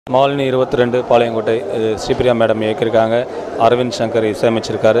Malini 22 Palayamkkottai Sripriya Madam இயக்கியிருக்காங்க. Aravind Shankar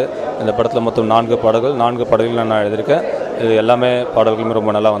இசையமைச்சிருக்காரு. இந்த படத்தில் மொத்தம் 4 பாடல்கள் நான் எழுதியிருக்கேன். இது எல்லாமே பாடல்களும்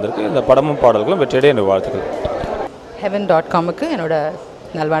ரொம்ப நல்லா வந்திருக்கு. இந்த படமும் பாடல்களும் வெற்றியடைய என்னோட வாழ்த்துக்கள். heaven.com-க்கு என்னோட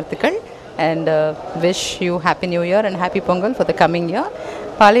நல்வாழ்த்துக்கள் and wish you happy new year and happy pongal for the coming year.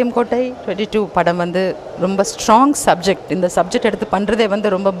 Palayamkkottai 22 படம் வந்து ரொம்ப ஸ்ட்ராங் சப்ஜெக்ட். இந்த சப்ஜெக்ட் எடுத்து பண்ணுறதே வந்து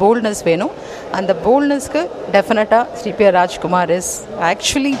ரொம்ப போல்ட்னஸ் வேணும். அந்த போல்ட்னஸ்க்கு டெஃபினட்டாக Sripriya Rajkumar is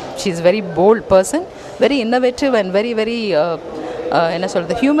actually she is very bold person, very innovative and very என்ன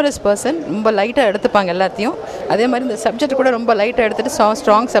சொல்கிறது ஹியூமரஸ் பர்சன். ரொம்ப லைட்டாக எடுத்துப்பாங்க எல்லாத்தையும். அதே மாதிரி இந்த சப்ஜெக்ட் கூட ரொம்ப லைட்டாக எடுத்துகிட்டு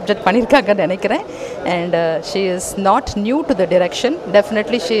ஸ்ட்ராங் சப்ஜெக்ட் பண்ணியிருக்காங்கன்னு நினைக்கிறேன். And she is not new to the direction.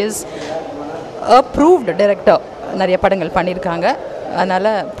 Definitely she is approved director. நிறைய படங்கள் பண்ணியிருக்காங்க. அதனால்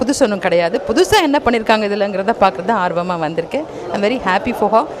புதுசு ஒன்றும் கிடையாது. புதுசாக என்ன பண்ணியிருக்காங்க இதில்ங்கிறத பார்க்குறது தான் ஆர்வமாக வந்திருக்கேன். I'm very happy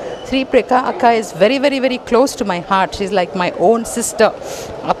for her. Sripriya அக்கா is very close to my heart. She is like my own sister.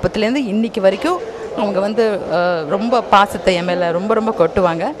 அப்பத்துலேருந்து இன்றைக்கி வரைக்கும் அவங்க வந்து ரொம்ப பாசத்தை என் மேலே ரொம்ப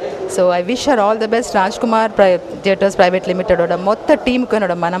கொட்டுவாங்க. So I wish her all the best. Rajkumar theatres private லிமிட்டடோட மொத்த டீமுக்கு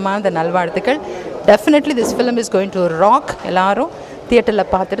என்னோட மனமார்ந்த நல்வாழ்த்துக்கள். Definitely this film is going to rock. எல்லாரும்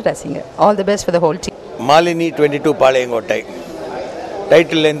தியேட்டரில் பார்த்துட்டு ரசிங்க. All the best for the whole team. Malini 22 Palayamkottai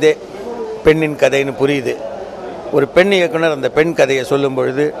டைட்டில்லேருந்தே பெண்ணின் கதைன்னு புரியுது. ஒரு பெண் இயக்குனர் அந்த பெண் கதையை சொல்லும்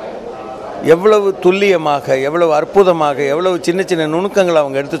பொழுது எவ்வளவு துல்லியமாக, எவ்வளவு அற்புதமாக, எவ்வளவு சின்ன நுணுக்கங்களை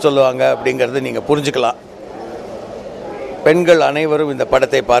அவங்க எடுத்து சொல்லுவாங்க அப்படிங்கிறது நீங்கள் புரிஞ்சுக்கலாம். பெண்கள் அனைவரும் இந்த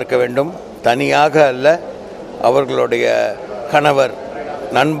படத்தை பார்க்க வேண்டும். தனியாக அல்ல, அவர்களுடைய கணவர்,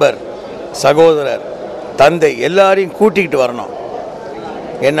 நண்பர், சகோதரர், தந்தை எல்லாரையும் கூட்டிகிட்டு வரணும்.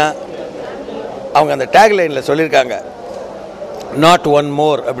 ஏன்னா அவங்க அந்த டேக்லைனில் சொல்லியிருக்காங்க, நாட் ஒன்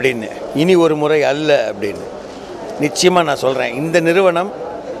மோர் அப்படின்னு, இனி ஒரு முறை அல்ல அப்படின்னு. நிச்சயமாக நான் சொல்கிறேன், இந்த நிறுவனம்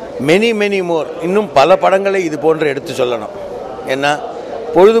மெனி மோர் இன்னும் பல படங்களை இது போன்று எடுத்து சொல்லணும். ஏன்னா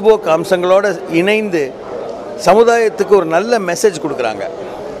பொழுதுபோக்கு அம்சங்களோடு இணைந்து சமுதாயத்துக்கு ஒரு நல்ல மெசேஜ் கொடுக்குறாங்க.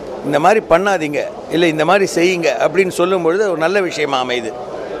 இந்த மாதிரி பண்ணாதீங்க, இல்லை இந்த மாதிரி செய்யுங்க அப்படின்னு சொல்லும் பொழுது ஒரு நல்ல விஷயமாக அமையுது.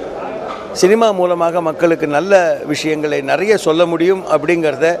 சினிமா மூலமாக மக்களுக்கு நல்ல விஷயங்களை நிறைய சொல்ல முடியும்.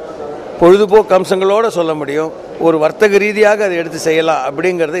 அப்படிங்கிறத பொழுதுபோக்கு அம்சங்களோடு சொல்ல முடியும். ஒரு வர்த்தக ரீதியாக அதை எடுத்து செய்யலாம்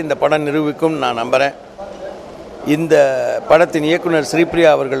அப்படிங்கிறத இந்த படம் நிரூபிக்கும் நான் நம்புகிறேன். இந்த படத்தின் இயக்குனர் ஸ்ரீபிரியா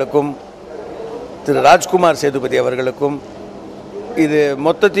அவர்களுக்கும் திரு ராஜ்குமார் சேதுபதி அவர்களுக்கும், இது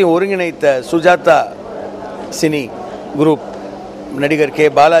மொத்தத்தையும் ஒருங்கிணைத்த சுஜாதா சினி குரூப் நடிகர் கே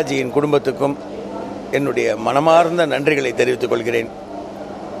பாலாஜியின் குடும்பத்துக்கும் என்னுடைய மனமார்ந்த நன்றிகளை தெரிவித்துக் கொள்கிறேன்.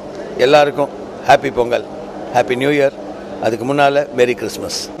 எல்லாருக்கும் happy Pongal, happy new year. அதுக்கு முன்னால் மேரி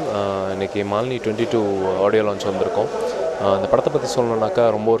கிறிஸ்மஸ். இன்றைக்கி மாலினி 22 ஆடியோ லான்ச் வந்திருக்கோம். அந்த படத்தை பற்றி சொல்லணுன்னாக்கா,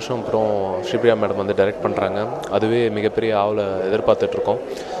 ரொம்ப வருஷம் அப்புறம் ஸ்ரீபிரியா மேடம் வந்து டைரக்ட் பண்ணுறாங்க. அதுவே மிகப்பெரிய ஆவலை எதிர்பார்த்துட்ருக்கோம்.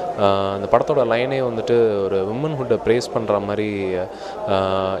 அந்த படத்தோட லைனே வந்துட்டு ஒரு விமன்ஹுட்டை ப்ரேஸ் பண்ணுற மாதிரி.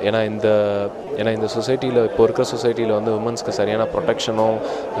 ஏன்னா இந்த சொசைட்டியில், இப்போ இருக்கிற சொசைட்டியில் வந்து விமன்ஸ்க்கு சரியான ப்ரொடெக்ஷனோ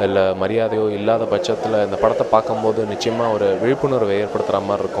இல்லை மரியாதையோ இல்லாத பட்சத்தில் இந்த படத்தை பார்க்கும்போது நிச்சயமாக ஒரு விழிப்புணர்வை ஏற்படுத்துகிற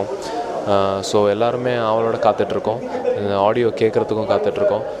மாதிரி இருக்கும். ஸோ எல்லாருமே அவளோட காத்துட்ருக்கோம். இந்த audio கேட்குறதுக்கும்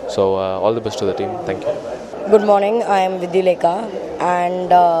காத்துட்ருக்கோம். So all the best to the team. Thank you. Good morning, I am Vidhileka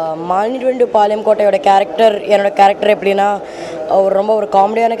and Malini 22 பாளையம்கோட்டையோட character, என்னோடய கேரக்டர் எப்படின்னா ரொம்ப ஒரு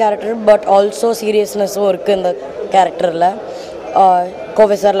காமெடியான கேரக்டர், பட் ஆல்சோ சீரியஸ்னஸும் இருக்குது இந்த கேரக்டரில்.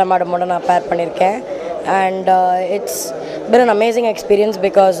 கோவிசரில் மேடமோட நான் பேர் பண்ணியிருக்கேன். And it's been an amazing experience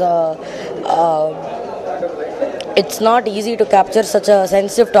because it's not easy to capture such a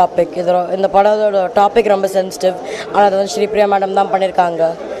sensitive topic. இந்த படத்தோட டாபிக் ரொம்ப சென்சிட்டிவ். ஆனால் அது வந்து ஸ்ரீபிரியா மேடம் தான் பண்ணியிருக்காங்க.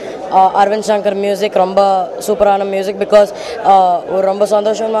 அரவிந்த் சங்கர் மியூசிக் ரொம்ப சூப்பரான மியூசிக். பிகாஸ் ஒரு ரொம்ப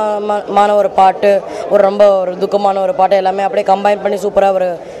சந்தோஷமான ஒரு பாட்டு, ரொம்ப துக்கமான ஒரு பாட்டு, எல்லாமே அப்படியே கம்பைன் பண்ணி சூப்பராக ஒரு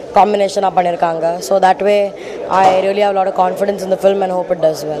காம்பினேஷனாக பண்ணியிருக்காங்க. So that way I really have lot of confidence in the film and hope it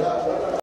does well.